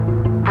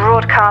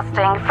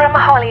Broadcasting from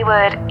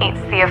Hollywood,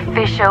 it's the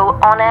official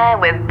On Air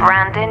with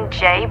Brandon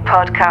J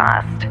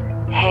podcast.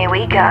 Here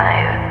we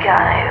go.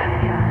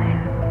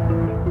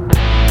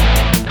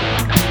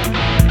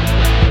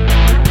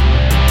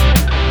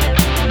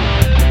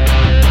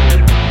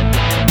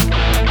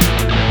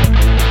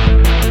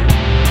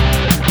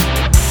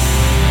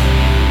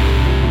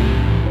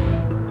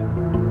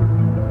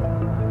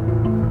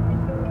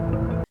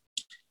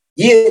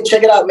 Yeah,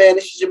 check it out, man.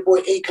 This is your boy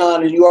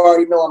AKON, and you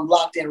already know I'm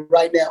locked in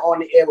right now on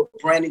the air with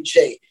Brandon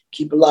J.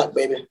 Keep it locked,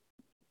 baby.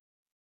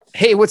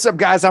 Hey, what's up,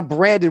 guys? I'm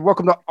Brandon.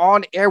 Welcome to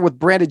On Air with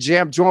Brandon J.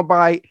 I'm joined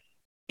by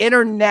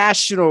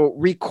international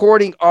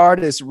recording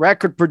artist,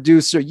 record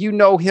producer. You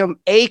know him,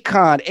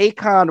 AKON.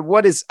 AKON,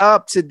 what is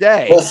up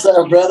today? What's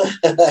up, brother?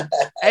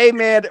 Hey,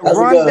 man,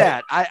 run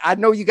that. I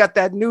know you got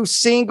that new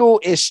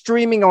single. It's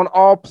streaming on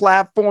all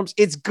platforms.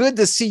 It's good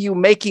to see you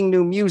making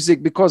new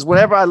music because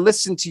whenever I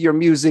listen to your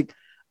music,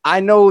 I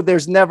know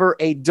there's never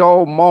a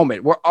dull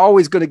moment. We're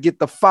always going to get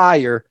the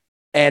fire.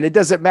 And it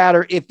doesn't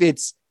matter if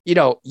it's, you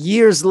know,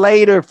 years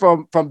later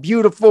from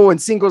Beautiful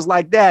and singles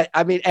like that.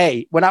 I mean,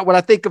 hey, when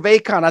I think of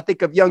AKON, I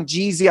think of Young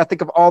Jeezy. I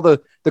think of all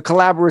the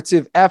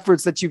collaborative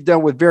efforts that you've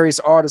done with various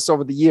artists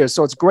over the years.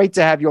 So it's great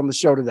to have you on the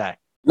show today.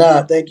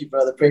 Nah, thank you,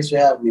 brother. Thanks for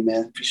having me,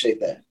 man.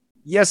 Appreciate that.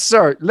 Yes,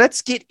 sir.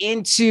 Let's get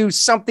into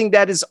something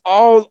that is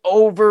all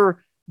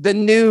over the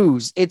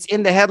news. It's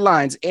in the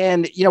headlines,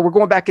 and you know we're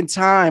going back in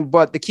time,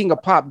 but the king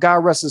of pop,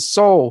 God rest his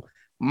soul,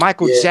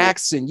 Michael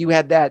Jackson. You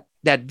had that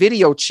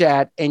video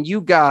chat, and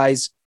you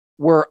guys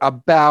were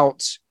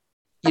about,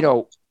 you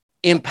know,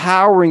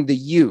 empowering the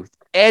youth,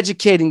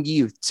 educating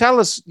youth. Tell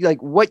us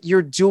like what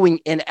you're doing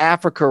in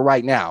Africa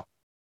right now.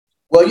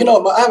 Well, you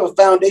know, I have a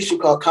foundation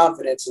called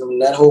Confidence,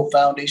 and that whole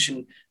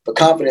foundation for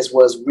confidence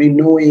was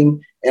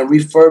renewing and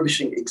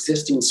refurbishing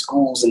existing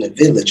schools in the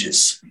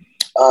villages.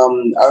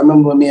 I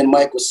remember when me and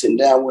Mike was sitting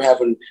down, we were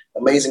having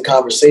amazing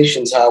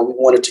conversations, how we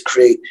wanted to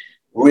create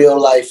real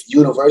life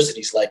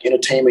universities, like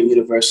entertainment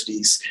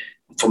universities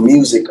for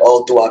music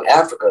all throughout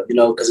Africa, you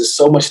know, because there's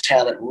so much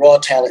talent, raw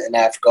talent in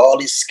Africa, all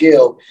this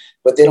skill,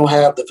 but they don't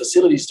have the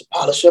facilities to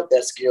polish up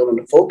that skill and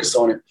to focus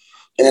on it.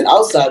 And then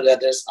outside of that,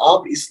 there's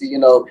obviously, you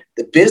know,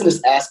 the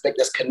business aspect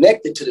that's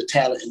connected to the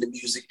talent and the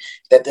music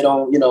that they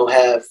don't, you know,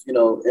 have, you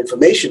know,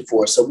 information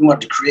for. So we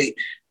wanted to create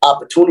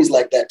opportunities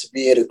like that to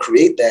be able to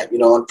create that. You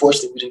know,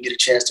 unfortunately, we didn't get a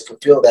chance to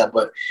fulfill that.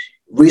 But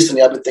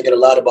recently, I've been thinking a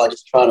lot about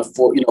just trying to,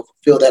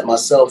 fulfill that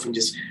myself and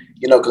just,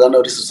 you know, because I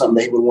know this is something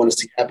that he would want to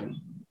see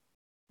happen.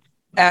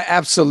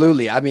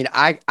 Absolutely. I mean,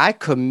 I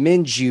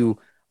commend you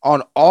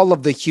on all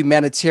of the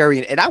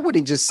humanitarian, and I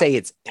wouldn't just say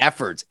it's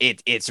efforts.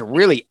 It's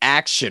really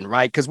action,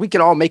 right? Because we can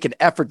all make an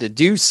effort to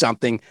do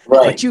something,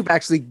 right, but you've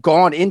actually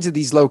gone into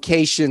these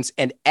locations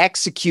and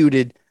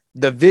executed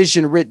the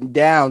vision written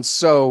down.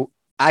 So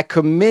I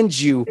commend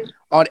you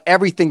on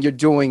everything you're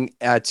doing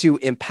to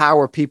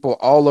empower people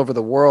all over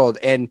the world.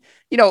 And,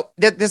 you know,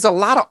 there's a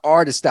lot of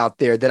artists out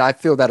there that I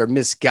feel that are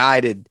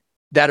misguided,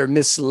 that are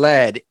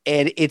misled.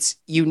 And it's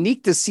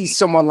unique to see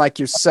someone like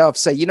yourself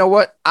say, you know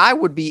what, I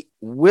would be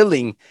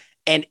willing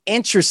and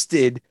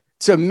interested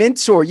to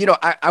mentor. You know,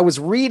 I was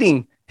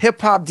reading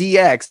Hip Hop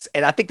DX,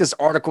 and I think this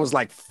article was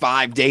like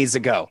 5 days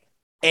ago.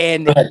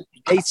 And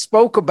they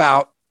spoke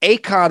about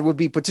AKON would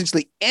be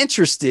potentially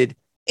interested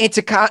in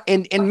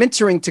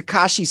mentoring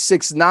Tekashi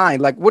 6ix9ine.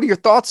 Like, what are your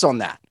thoughts on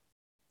that?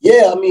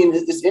 Yeah, I mean,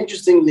 it's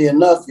interestingly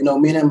enough, you know,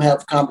 me and him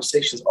have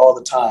conversations all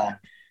the time.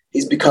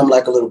 He's become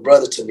like a little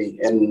brother to me.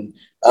 And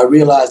I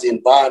realized the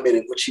environment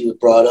in which he was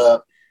brought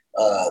up,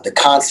 the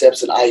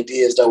concepts and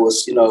ideas that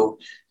was, you know,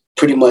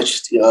 pretty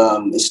much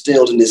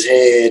instilled in his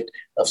head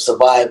of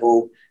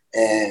survival.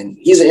 And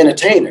he's an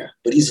entertainer,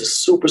 but he's a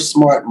super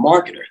smart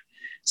marketer.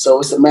 So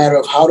it's a matter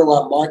of how do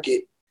I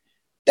market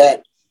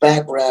that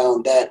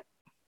background, that,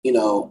 you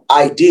know,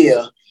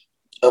 idea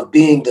of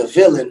being the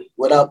villain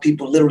without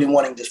people literally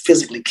wanting to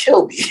physically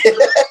kill me.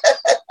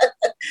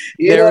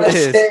 You know what I'm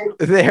saying?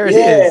 There it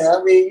is. Yeah,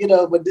 I mean, you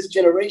know, but this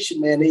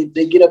generation, man,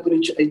 they get up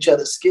in each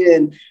other's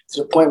skin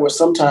to the point where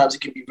sometimes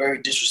it can be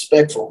very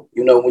disrespectful,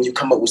 you know, when you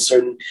come up with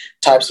certain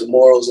types of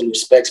morals and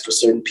respects for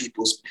certain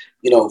people's,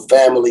 you know,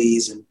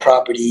 families and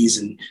properties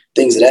and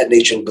things of that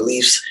nature and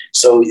beliefs.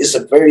 So it's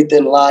a very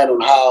thin line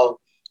on how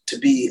to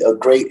be a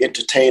great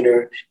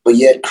entertainer, but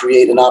yet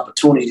create an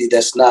opportunity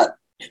that's not,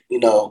 you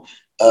know,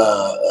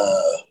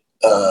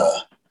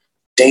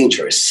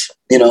 dangerous,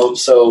 you know?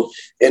 So,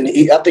 and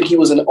I think he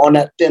was on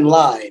that thin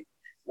line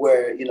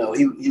where, you know,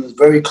 he was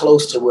very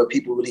close to where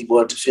people really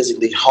wanted to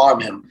physically harm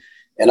him.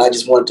 And I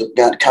just wanted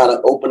to kind of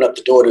open up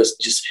the door to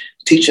just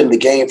teach him the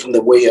game from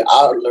the way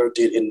I learned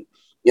it. And,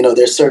 you know,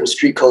 there's certain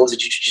street codes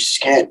that you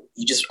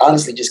just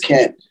honestly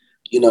can't,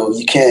 you know,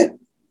 you can't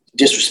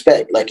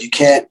disrespect. Like you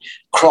can't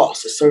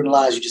cross. There's certain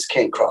lines you just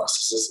can't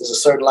cross. There's a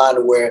certain line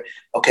where,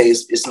 okay,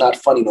 it's not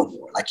funny no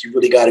more. Like you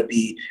really got to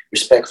be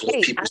respectful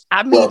of people.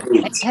 I mean,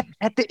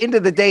 at the end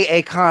of the day,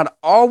 AKON,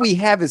 all we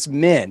have is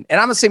men.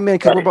 And I'm going to say men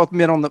because we're both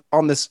men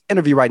on this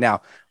interview right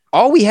now.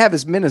 All we have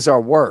is men is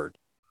our word.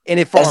 And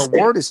if our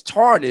word is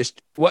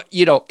tarnished, what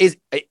is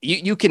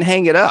you can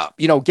hang it up.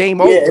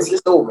 Game over. Yeah,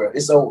 it's over.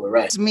 It's over,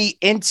 right? It's me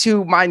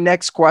into my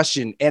next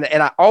question, and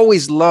I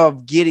always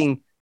love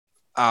getting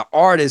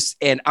artists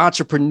and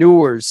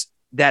entrepreneurs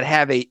that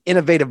have a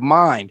innovative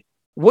mind.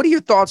 What are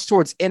your thoughts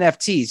towards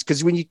NFTs?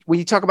 Because when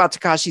you talk about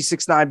Tekashi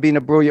 69 being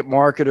a brilliant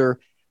marketer,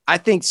 I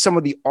think some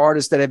of the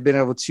artists that have been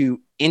able to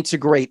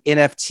integrate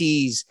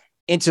NFTs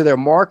into their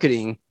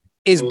marketing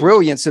is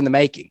brilliance in the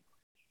making.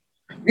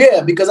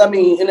 Yeah, because I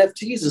mean,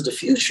 NFTs is the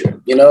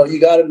future. You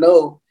got to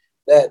know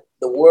that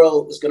the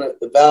world is going to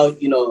evolve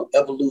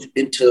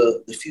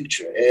into the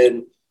future.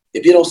 And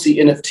if you don't see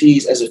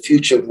NFTs as a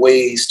future of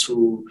ways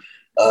to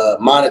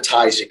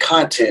monetize your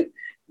content,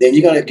 then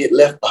you're going to get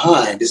left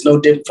behind. It's no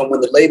different from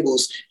when the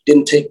labels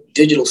didn't take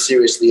digital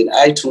seriously and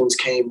iTunes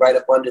came right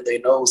up under their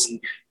nose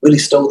and really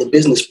stole the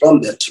business from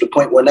them to the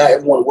point where now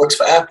everyone works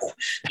for Apple.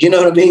 You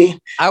know what I mean?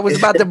 I was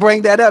about to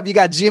bring that up. You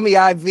got Jimmy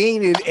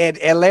Iovine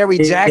and Larry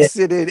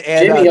Jackson and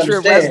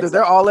Trent Reznor.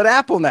 They're all at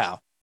Apple now.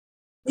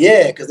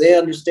 Yeah, because they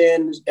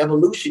understand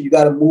evolution. You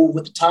got to move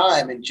with the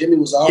time. And Jimmy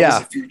was always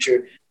a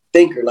future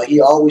thinker. Like, he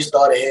always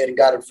thought ahead and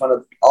got in front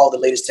of all the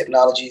latest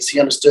technologies. He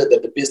understood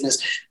that the business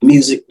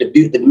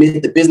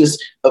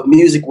of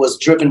music was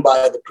driven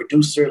by the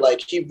producer.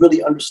 Like, he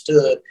really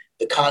understood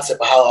the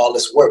concept of how all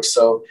this works.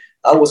 So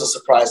I wasn't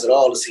surprised at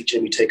all to see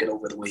Jimmy taking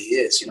over the way he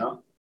is.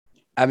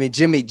 I mean,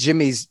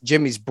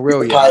 Jimmy's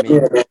brilliant. I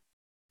mean,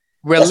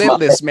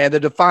 relentless, man. The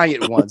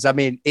defiant ones. I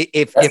mean,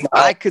 if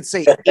I could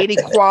say any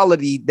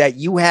quality that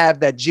you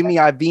have that Jimmy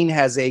Iovine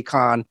has,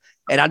 AKON,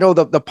 and I know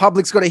the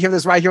public's going to hear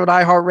this right here on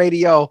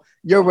iHeartRadio,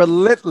 you're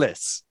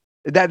relentless.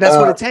 That's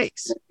what it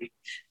takes.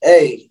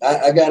 Hey,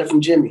 I got it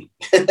from Jimmy.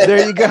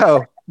 There you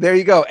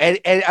go.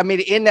 And I mean,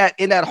 in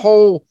that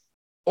whole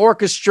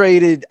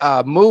orchestrated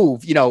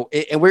move,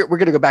 and we're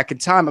going to go back in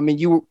time. I mean,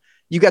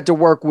 you got to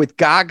work with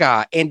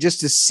Gaga, and just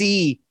to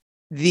see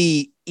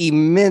the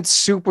immense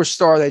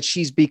superstar that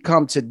she's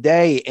become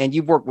today, and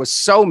you've worked with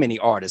so many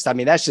artists. I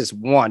mean, that's just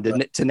one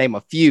to name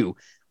a few.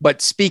 But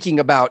speaking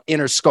about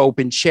Interscope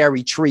and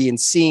Cherry Tree and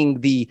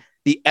seeing the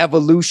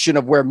evolution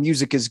of where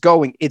music is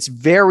going, it's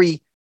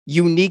very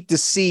unique to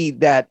see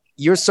that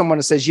you're someone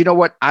that says, you know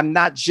what, I'm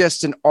not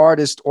just an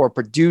artist or a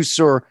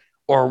producer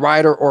or a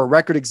writer or a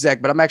record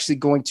exec, but I'm actually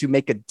going to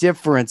make a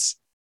difference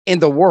in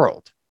the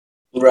world.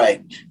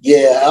 Right.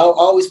 Yeah. I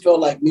always felt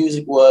like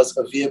music was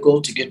a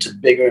vehicle to get to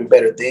bigger and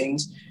better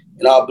things.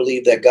 And I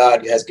believe that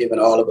God has given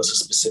all of us a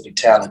specific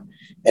talent.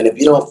 And if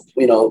you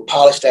don't,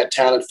 polish that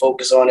talent,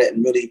 focus on it,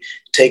 and really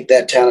take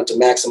that talent to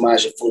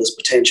maximize your fullest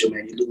potential,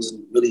 man, you're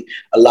losing really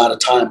a lot of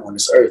time on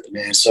this earth,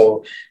 man.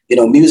 So,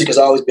 music has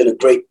always been a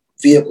great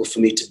vehicle for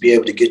me to be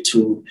able to get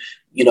to,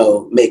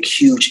 make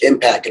huge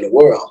impact in the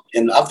world.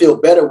 And I feel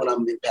better when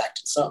I'm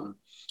impacting something.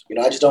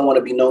 I just don't want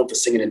to be known for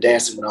singing and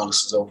dancing when all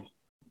this is over.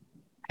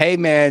 Hey,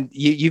 man,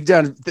 you've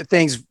done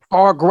things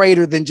far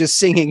greater than just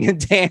singing and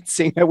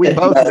dancing. We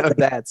both know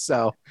that.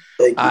 So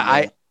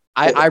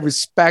I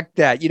respect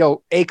that.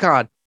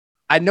 AKON,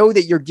 I know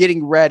that you're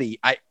getting ready.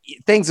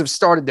 Things have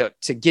started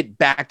to get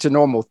back to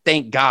normal.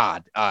 Thank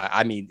God.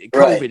 I mean,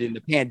 COVID and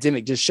the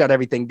pandemic just shut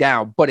everything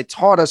down, but it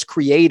taught us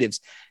creatives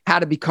how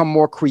to become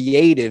more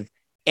creative.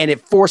 And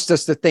it forced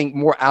us to think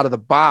more out of the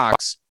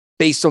box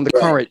based on the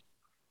current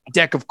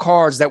deck of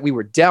cards that we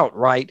were dealt.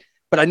 Right.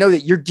 But I know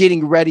that you're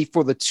getting ready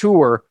for the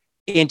tour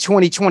in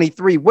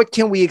 2023. What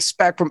can we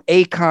expect from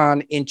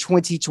AKON in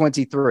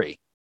 2023?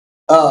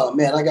 Oh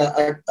man,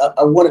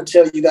 I want to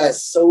tell you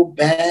guys so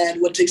bad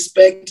what to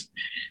expect,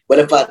 but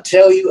if I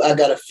tell you, I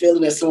got a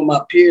feeling that some of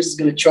my peers is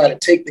going to try to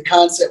take the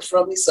concept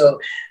from me. So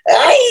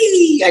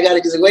I got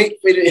to just wait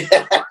for it.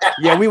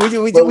 Yeah, we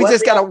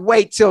just got to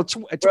wait till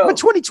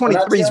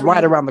 2023 is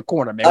right around the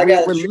corner, man.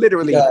 We're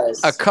literally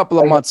a couple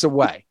of months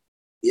away.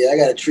 Yeah, I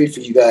got a treat for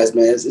you guys,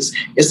 man.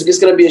 It's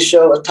going to be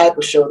a type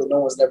of show that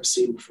no one's never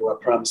seen before.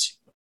 I promise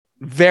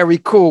you. Very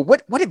cool.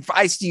 What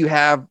advice do you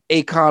have,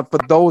 AKON, for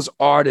those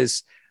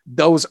artists,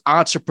 those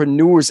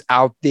entrepreneurs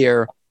out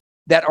there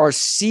that are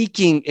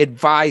seeking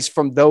advice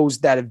from those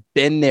that have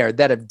been there,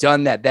 that have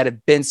done that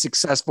have been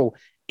successful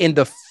in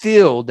the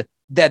field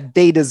that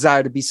they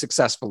desire to be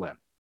successful in?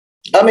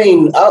 I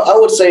mean, I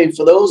would say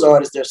for those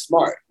artists, they're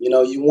smart.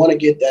 You want to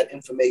get that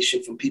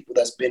information from people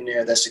that's been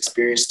there, that's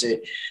experienced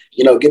it,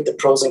 get the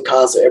pros and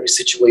cons of every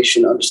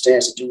situation,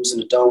 understands the do's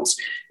and the don'ts.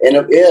 And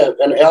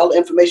all the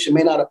information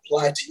may not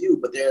apply to you,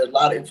 but there's a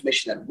lot of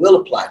information that will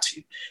apply to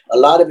you. A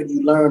lot of it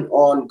you learn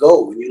on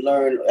go and you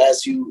learn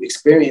as you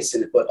experience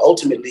it. But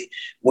ultimately,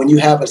 when you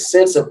have a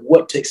sense of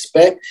what to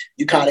expect,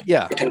 you kind of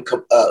can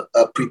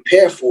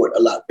prepare for it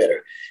a lot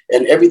better.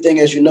 And everything,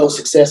 as you know,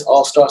 success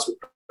all starts with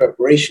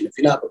preparation. If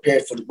you're not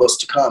prepared for what's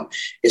to come,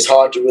 it's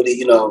hard to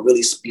really,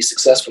 really be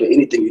successful in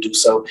anything you do.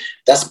 So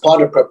that's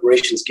part of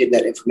preparation, is getting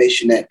that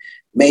information that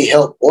may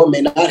help or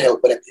may not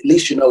help, but at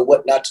least you know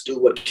what not to do,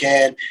 what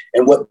can,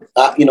 and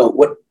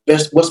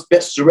what's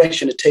best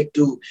direction to take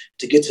to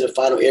get to the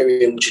final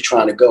area in which you're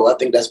trying to go. I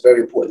think that's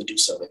very important to do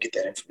so, to get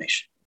that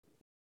information.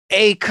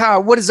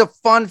 AKON, what is a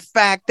fun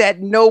fact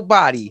that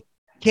nobody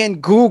can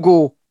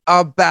Google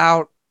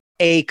about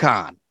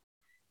AKON?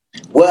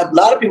 Well, a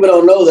lot of people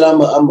don't know that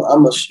I'm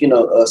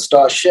a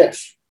star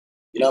chef.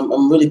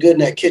 I'm really good in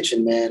that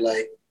kitchen, man.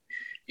 Like,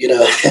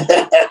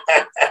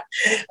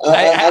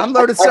 I'm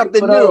learning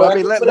something new. I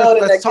mean,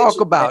 let's talk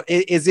about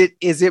it.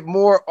 Is it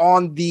more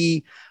on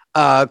the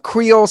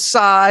Creole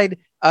side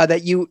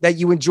that you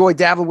enjoy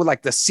dabbling with,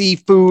 like the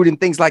seafood and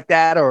things like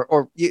that,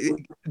 or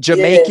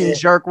Jamaican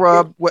jerk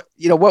rub? What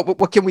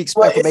can we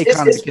expect from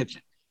AKON in the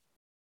kitchen?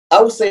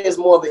 I would say it's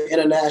more of an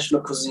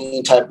international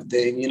cuisine type of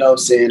thing. You know what I'm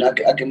saying? I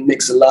can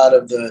mix a lot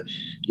of the,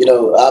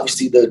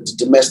 obviously the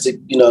domestic,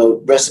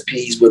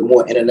 recipes with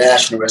more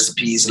international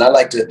recipes. And I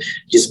like to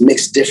just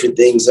mix different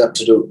things up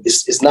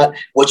it's not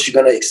what you're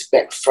going to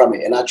expect from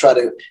it. And I try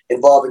to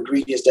involve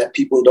ingredients that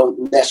people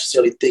don't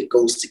necessarily think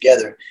goes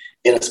together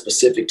in a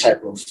specific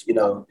type of, in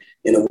a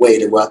way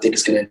that where I think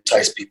it's going to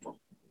entice people.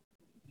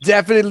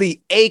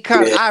 Definitely.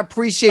 AKON, yeah. I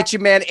appreciate you,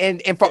 man.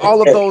 And for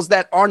all of those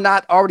that are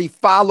not already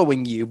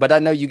following you, but I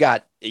know you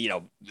got,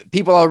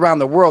 people all around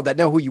the world that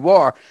know who you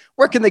are,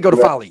 where can they go to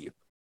follow you?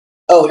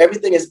 Oh,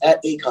 everything is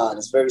at AKON.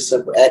 It's very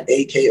simple, at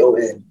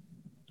AKON.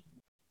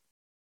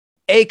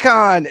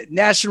 AKON,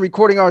 national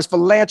recording artist,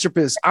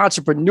 philanthropist,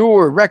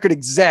 entrepreneur, record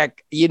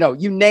exec, you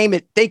name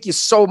it. Thank you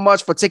so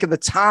much for taking the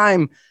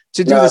time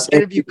to do this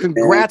interview.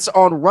 Congrats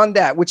on Run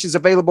That, which is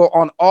available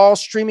on all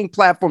streaming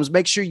platforms.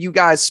 Make sure you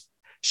guys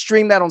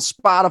stream that on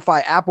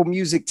Spotify, Apple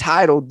Music,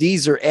 Tidal,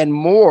 Deezer, and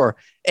more.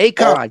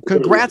 AKON,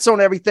 congrats on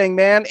everything,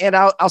 man. And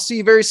I'll see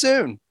you very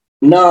soon.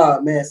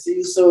 Nah, man. See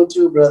you soon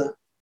too, brother.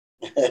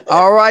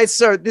 All right,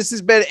 sir. This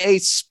has been a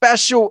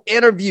special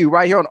interview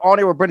right here on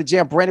Air with Brandon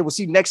J. Brandon. We'll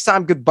see you next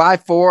time. Goodbye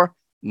for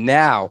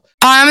now.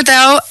 Hi, I'm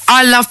Adele.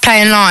 I love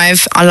playing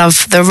live. I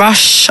love the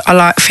rush. I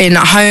like feeling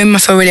at home. I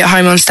feel really at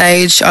home on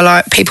stage. I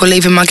like people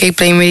leaving my gig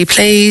being really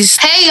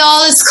pleased. Hey,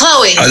 y'all, it's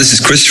Chloe. Hi, this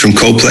is Chris from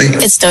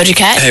Coldplay. It's Doja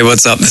Cat. Hey,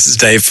 what's up? This is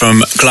Dave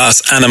from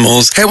Glass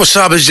Animals. Hey, what's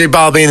up? It's J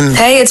Balvin.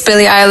 Hey, it's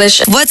Billie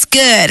Eilish. What's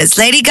good? It's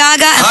Lady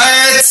Gaga.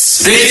 Hi,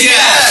 it's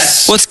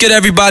BTS. What's good,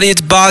 everybody?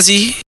 It's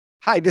Bozzy.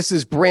 Hi, this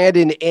is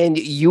Brandon, and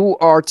you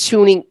are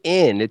tuning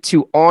in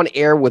to On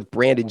Air with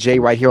Brandon J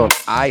right here on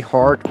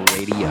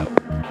iHeartRadio.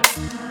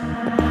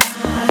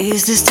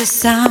 Is this the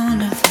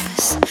sound of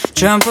us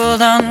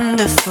trampled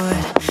underfoot?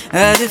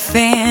 A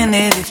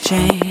definitive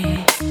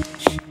change.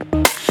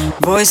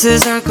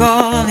 Voices are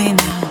calling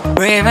out,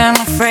 brave and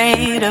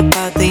afraid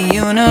about the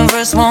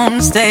universe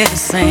won't stay the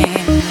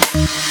same.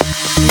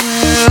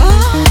 We're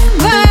all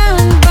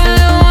bound by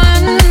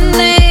one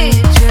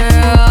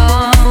nature,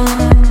 all of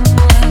us.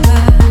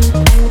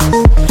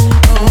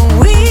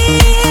 Oh, we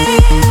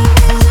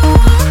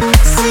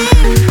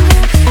sing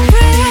the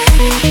praise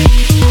of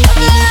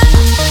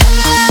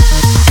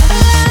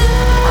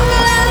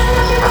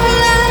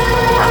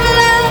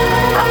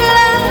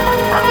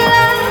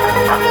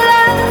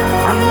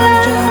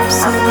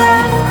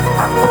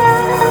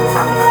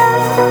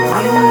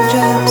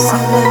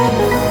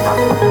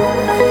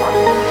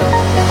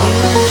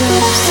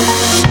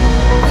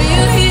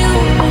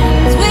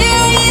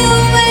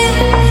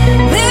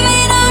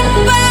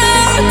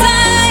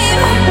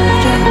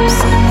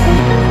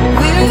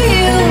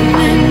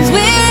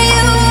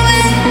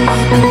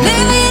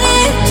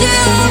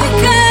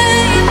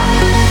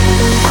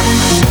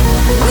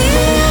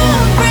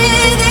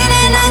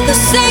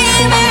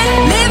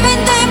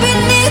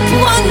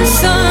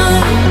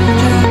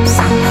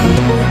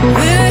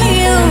we're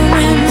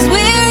humans,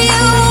 we're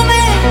human.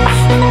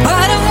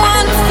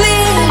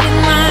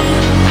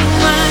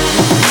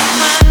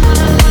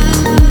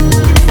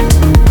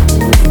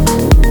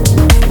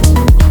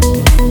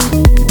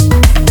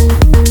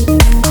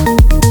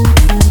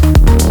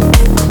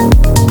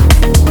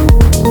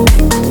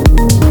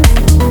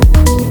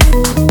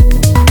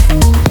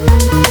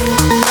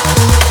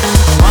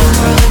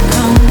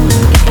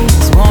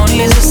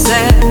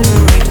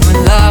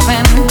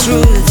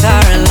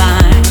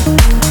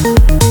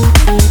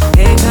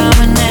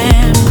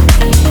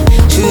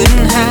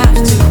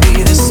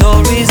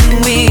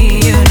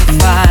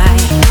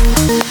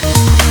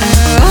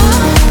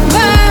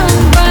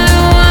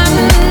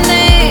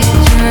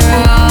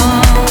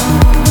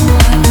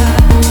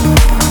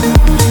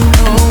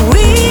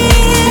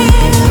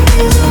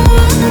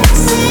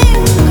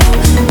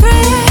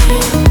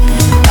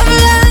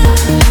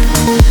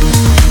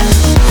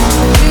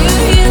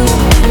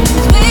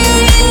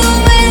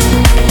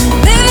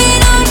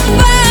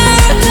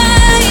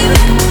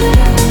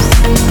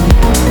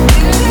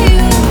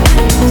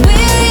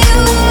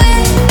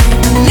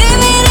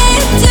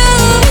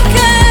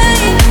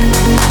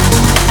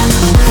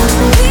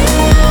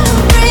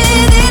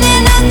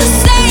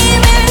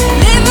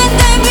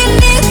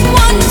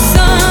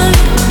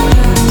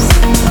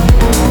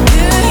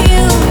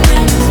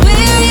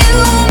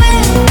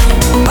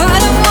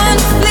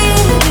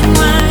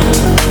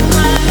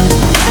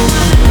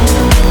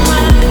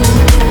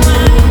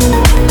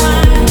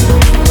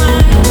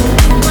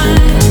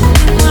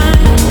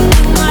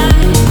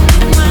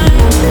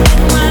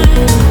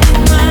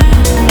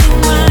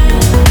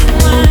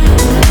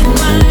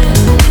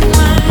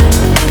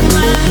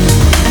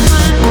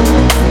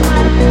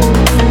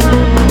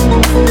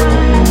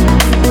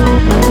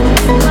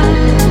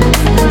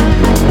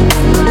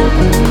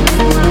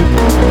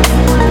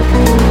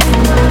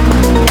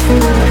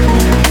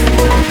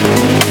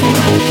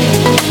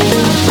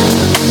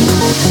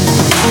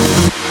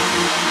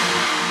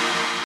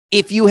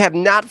 If you have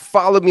not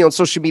followed me on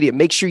social media,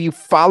 make sure you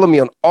follow me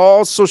on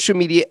all social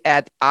media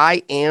at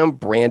I am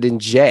Brandon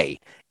J.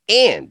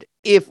 And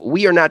if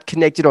we are not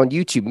connected on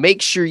YouTube,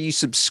 make sure you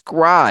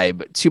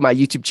subscribe to my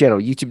YouTube channel,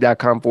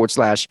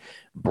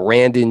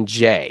 youtube.com/Brandon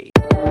J.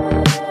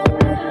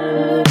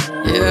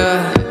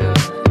 Yeah.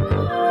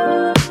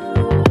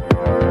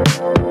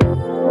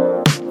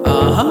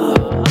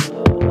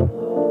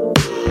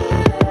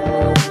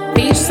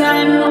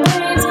 Beachside and the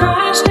waves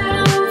crash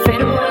down,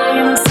 fade away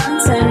in the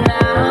sunset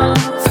now.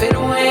 Fade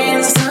away in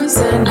the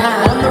sunset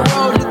now. On the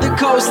road to the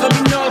coast, let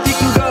me know if you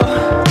can go.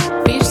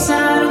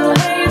 Beachside and the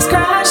waves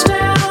crash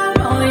down.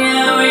 Oh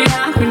yeah, we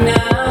happy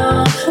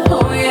now.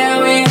 Oh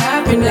yeah, we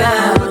happy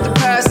now. Put the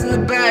past in the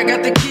bag,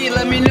 got the key,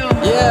 let me know.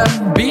 Yeah,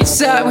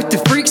 beachside with the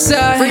freak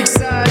side.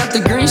 Got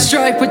the green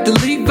stripe with the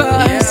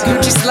Levi's.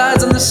 Gucci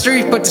slides on the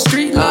street, but the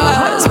street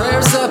lies.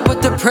 Prayers up,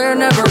 but the prayer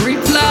never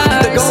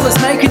replies. The goal is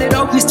making it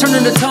Oakley's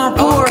turning to Tom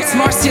Ford. It's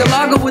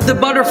Marcialago with the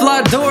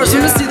butterfly doors.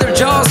 Wanna see their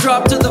jaws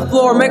drop to the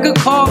floor. Make a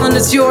call and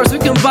it's yours, we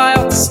can buy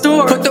out the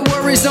store. Put the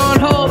worries on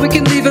hold, we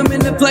can leave them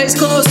in the place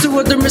close to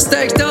what their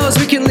mistakes those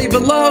we can leave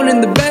alone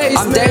in the basement.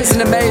 I'm dazed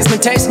in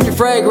amazement, tasting your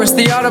fragrance.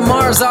 The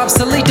Audemars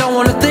obsolete, don't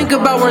wanna think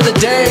about where the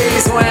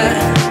days went.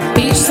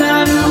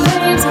 Beachside and the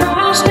waves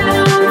crash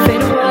down,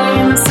 fade away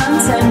in the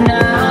sunset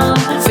now.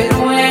 Fade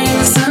away in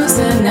the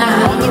sunset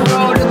now. On the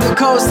road to the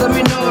coast, let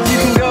me know if you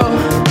can go.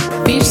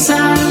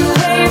 Beachside and the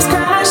waves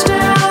crash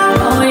down.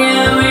 Oh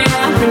yeah, we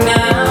happy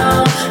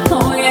now.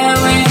 Oh yeah,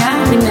 we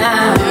happy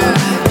now.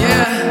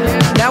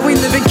 Yeah. Now we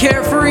living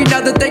carefree,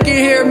 now that they can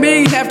hear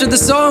me. After the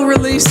song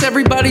release,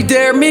 everybody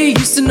dare me.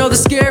 Used to know that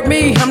scared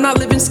me, I'm not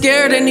living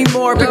scared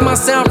anymore. Pick my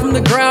sound from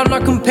the ground,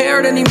 not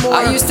compared anymore.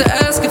 I used to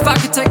ask if I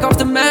could take off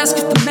the mask,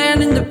 if the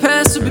man in the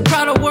past would be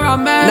proud of where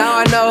I'm at. Now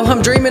I know,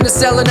 I'm dreaming of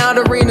selling out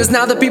arenas.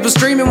 Now the people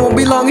streaming won't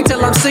be long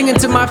until I'm singing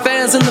to my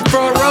fans in the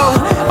front row.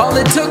 All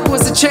it took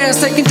was a chance,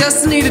 taking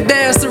destiny to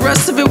dance. The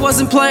rest of it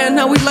wasn't planned,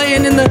 now we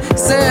laying in the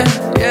sand.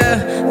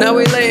 Yeah, now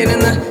we laying in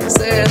the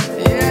sand.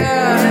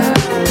 Yeah.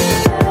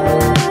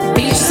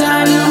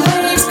 Beachside and the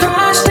waves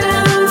crash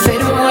down,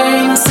 fade away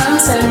in the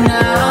sunset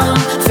now.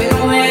 Fade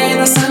away in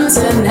the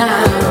sunset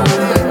now.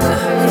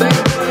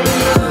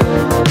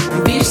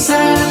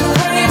 Beachside and the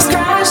waves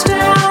crash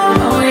down.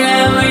 Oh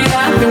yeah, we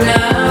happy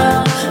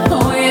now.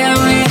 Oh yeah,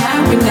 we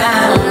happy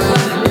now.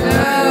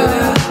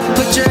 Yeah.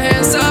 Put your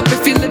hands up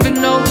if you live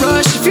in no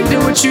rush. If you do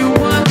what you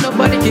want,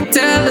 nobody can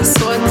tell us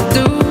what to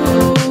do.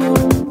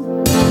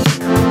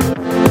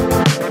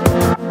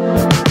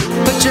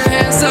 Put your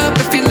hands up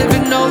if you live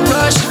in no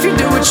rush. If you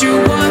do what you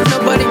want,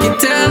 nobody can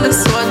tell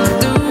us what to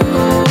do.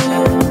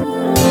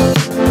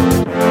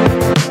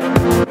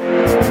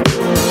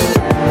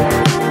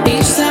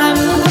 Beachside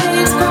and the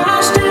waves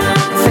crash down,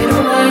 fade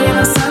away in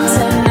the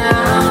sunset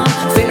now.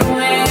 Fade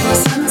away in the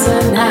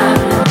sunset now.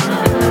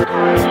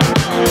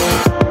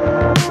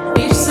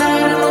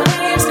 Beachside and the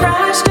waves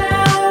crash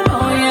down.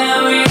 Oh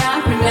yeah, we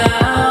happy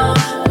now.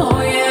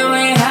 Oh yeah,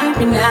 we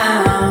happy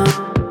now.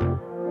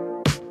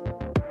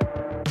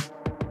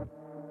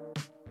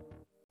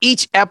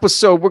 Each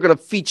episode, we're going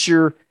to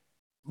feature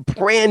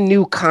brand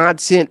new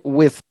content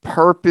with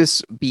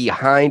purpose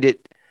behind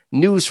it.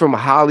 News from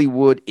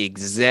Hollywood,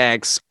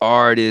 execs,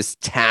 artists,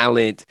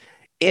 talent,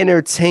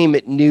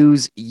 entertainment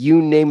news,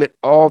 you name it,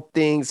 all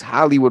things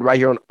Hollywood right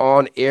here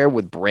on Air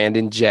with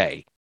Brandon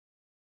J.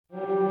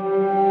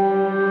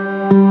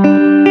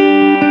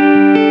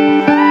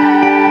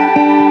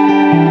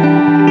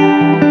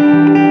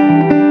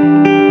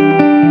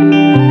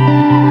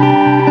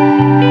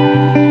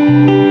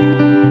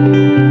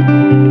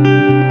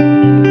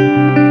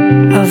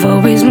 I've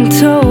always been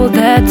told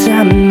that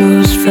time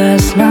moves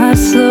fast, not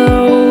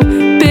slow,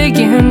 big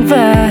and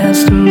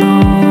vast and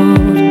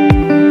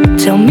bold.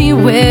 Tell me,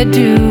 where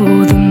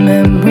do the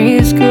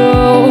memories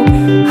go?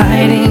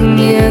 Hiding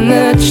in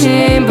the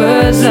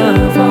chambers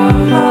of our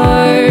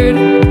heart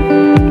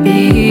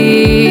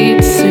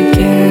beats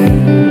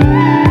again.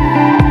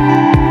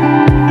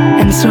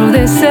 And so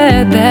they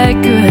said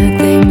that good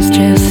things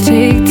just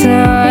take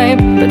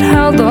time, but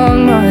how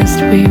long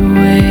must we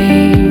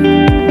wait?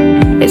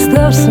 Is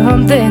love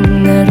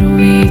something that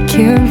we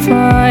can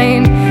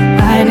find,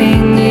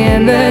 hiding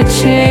in the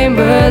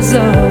chambers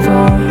of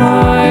our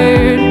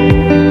heart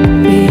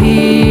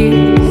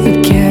beats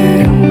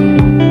again?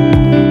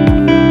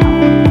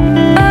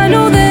 I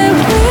know that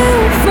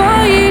we'll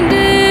find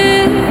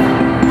it,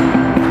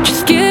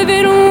 just give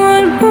it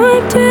one more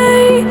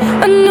day.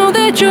 I know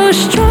that you're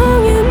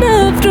strong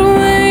enough to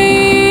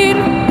wait,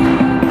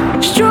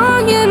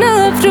 strong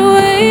enough to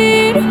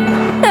wait.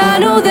 I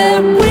know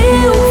that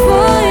we'll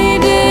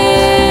find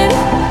it,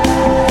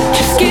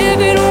 just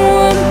give it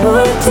one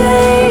more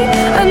day.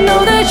 I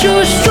know that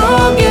you're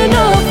strong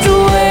enough to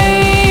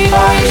wait.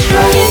 Are you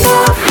strong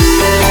enough?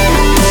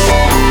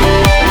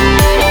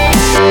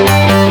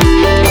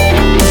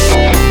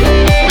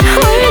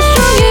 Are you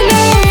strong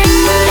enough?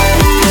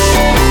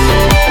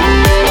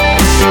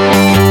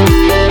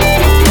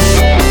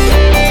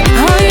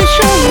 Are you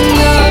strong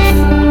enough?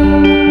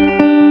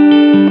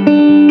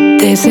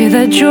 They say that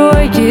that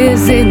joy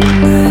is in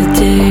the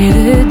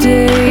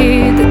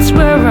day-to-day. That's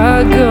where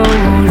I go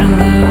to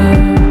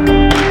look.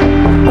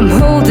 I'm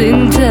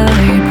holding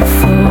tight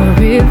before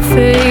it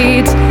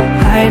fades,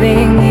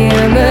 hiding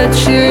in the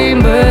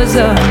chambers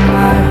of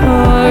my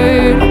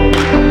heart.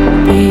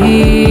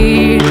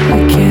 Beat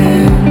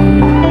again.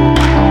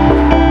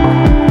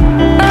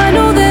 I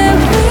know that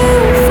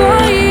we'll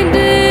find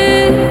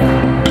it.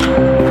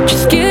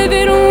 Just give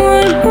it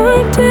one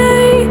more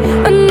day.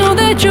 I know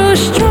that you're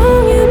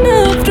strong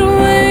enough to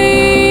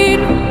wait.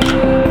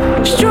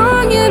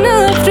 Strong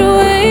enough to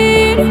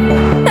wait.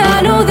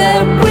 I know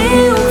that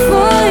we'll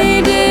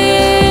find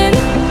it.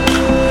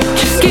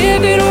 Just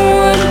give it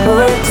one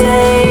more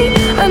day.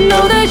 I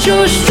know that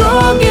you're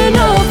strong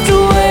enough to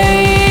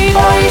wait.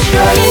 Are you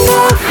strong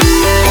enough?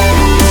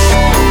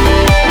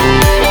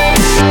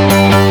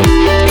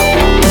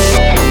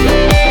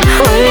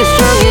 Are you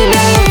strong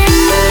enough?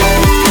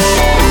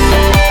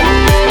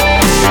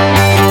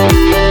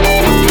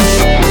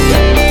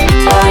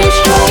 Are you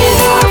strong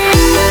enough?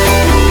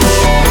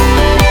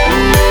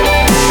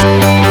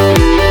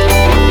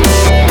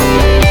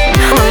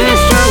 Are you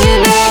strong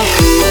enough?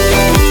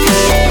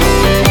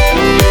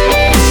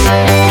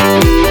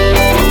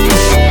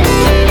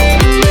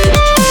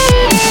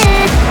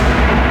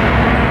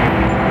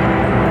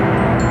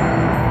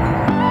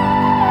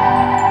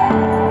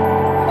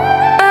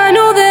 I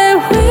know that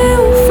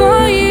we'll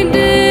find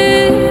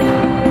it.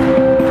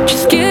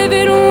 Just give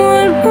it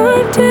one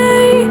more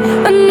day.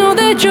 I know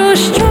that you're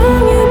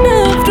strong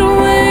enough to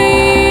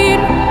wait.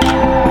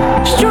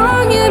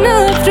 Strong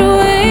enough to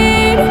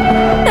wait.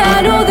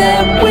 I know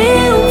that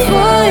we'll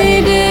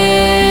find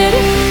it.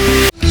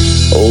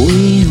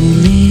 We all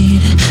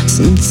need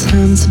some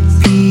time to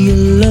be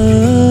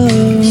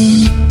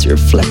alone, to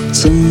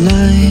reflect on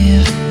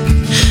life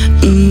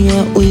and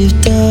what we've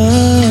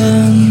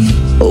done.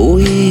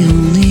 We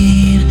all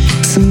need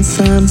some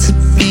time to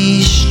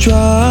be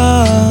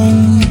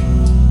strong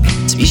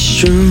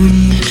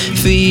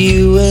for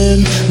you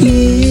and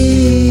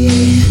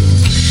me,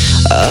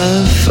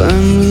 our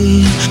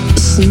family.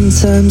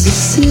 Sometimes I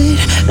sit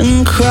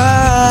and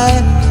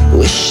cry,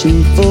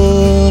 wishing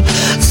for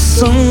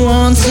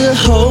someone to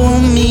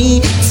hold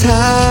me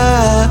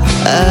tight,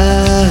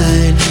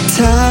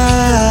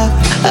 tight.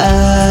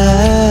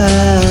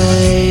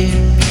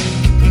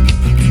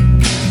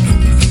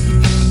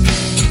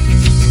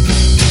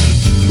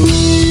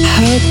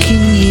 How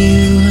can you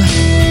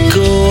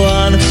go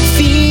on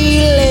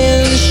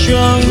feeling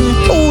strong?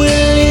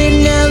 Will it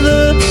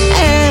never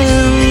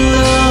end?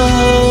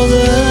 All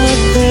the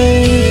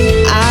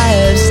pain, I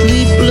have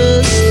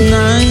sleepless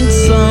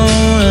nights on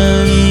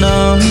and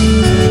on.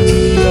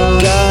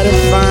 Gotta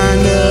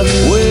find a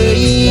way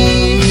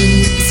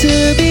to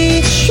be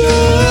strong,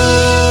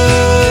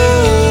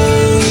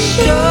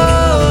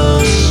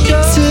 strong,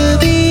 to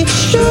be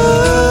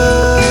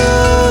strong,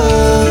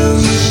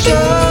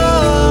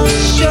 strong,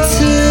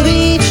 to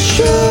be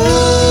strong,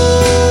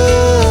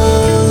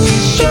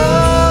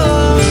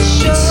 strong,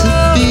 to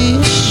be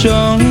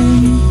strong.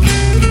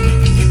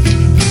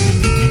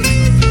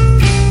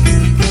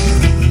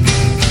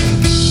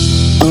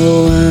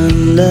 Oh,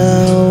 and I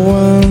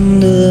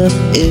wonder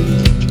if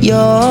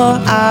you're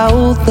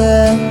out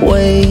there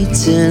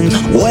waiting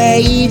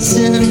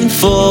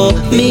for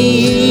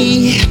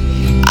me.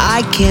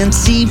 I can't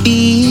see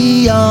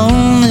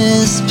beyond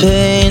this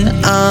pain.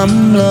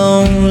 I'm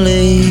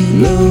lonely,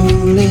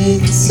 lonely,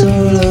 so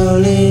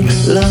lonely,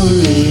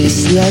 lonely.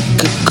 It's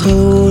like a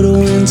cold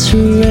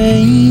winter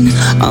rain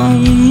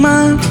on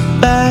my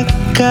back.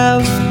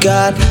 I've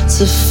got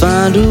to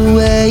find a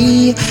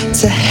way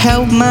to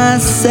help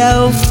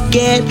myself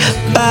get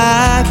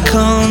back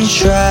on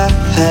track,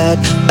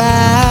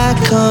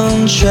 back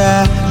on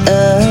track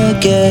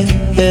again.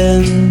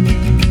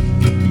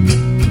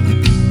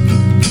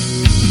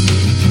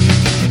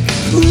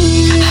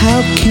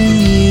 How can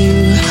you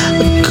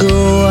go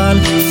on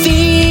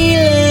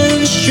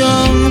feeling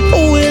strong?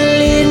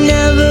 Will it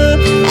never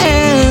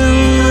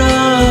end?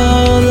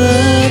 All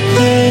the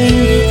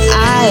pain, I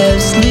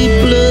have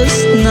sleepless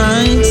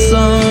nights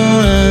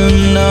on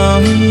and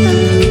on.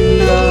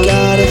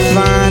 Gotta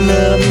find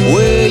a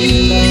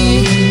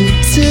way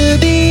to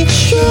be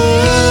strong,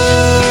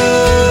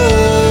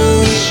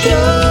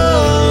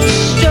 strong,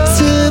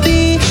 to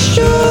be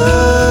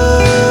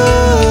strong,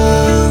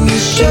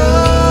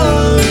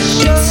 strong,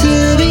 to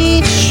be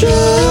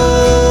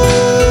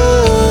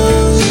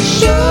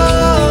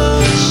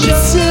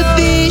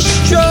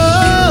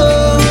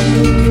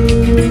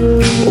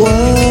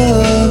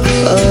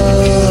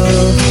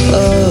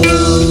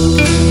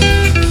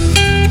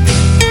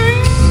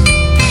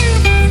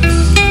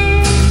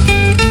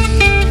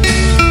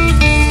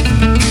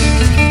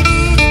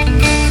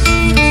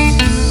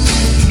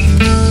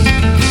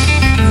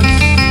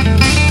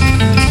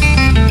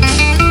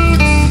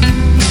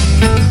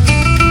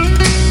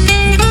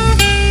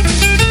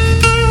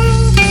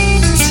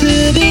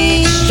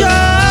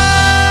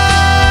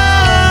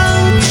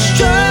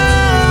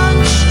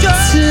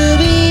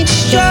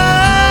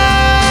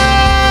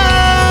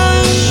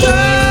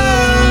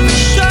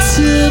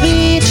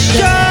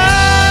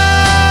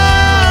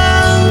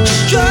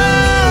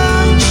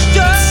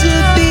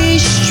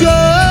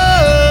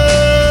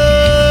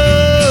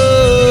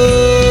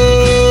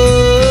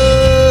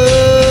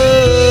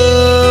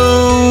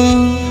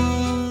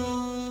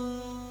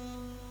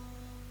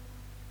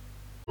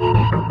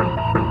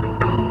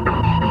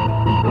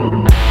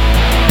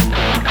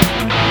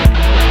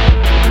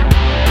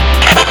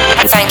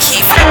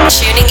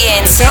Tuning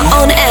in to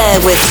On Air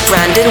with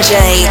Brandon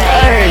J.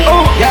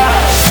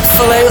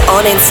 Follow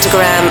on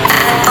Instagram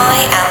at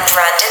I am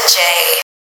Brandon J.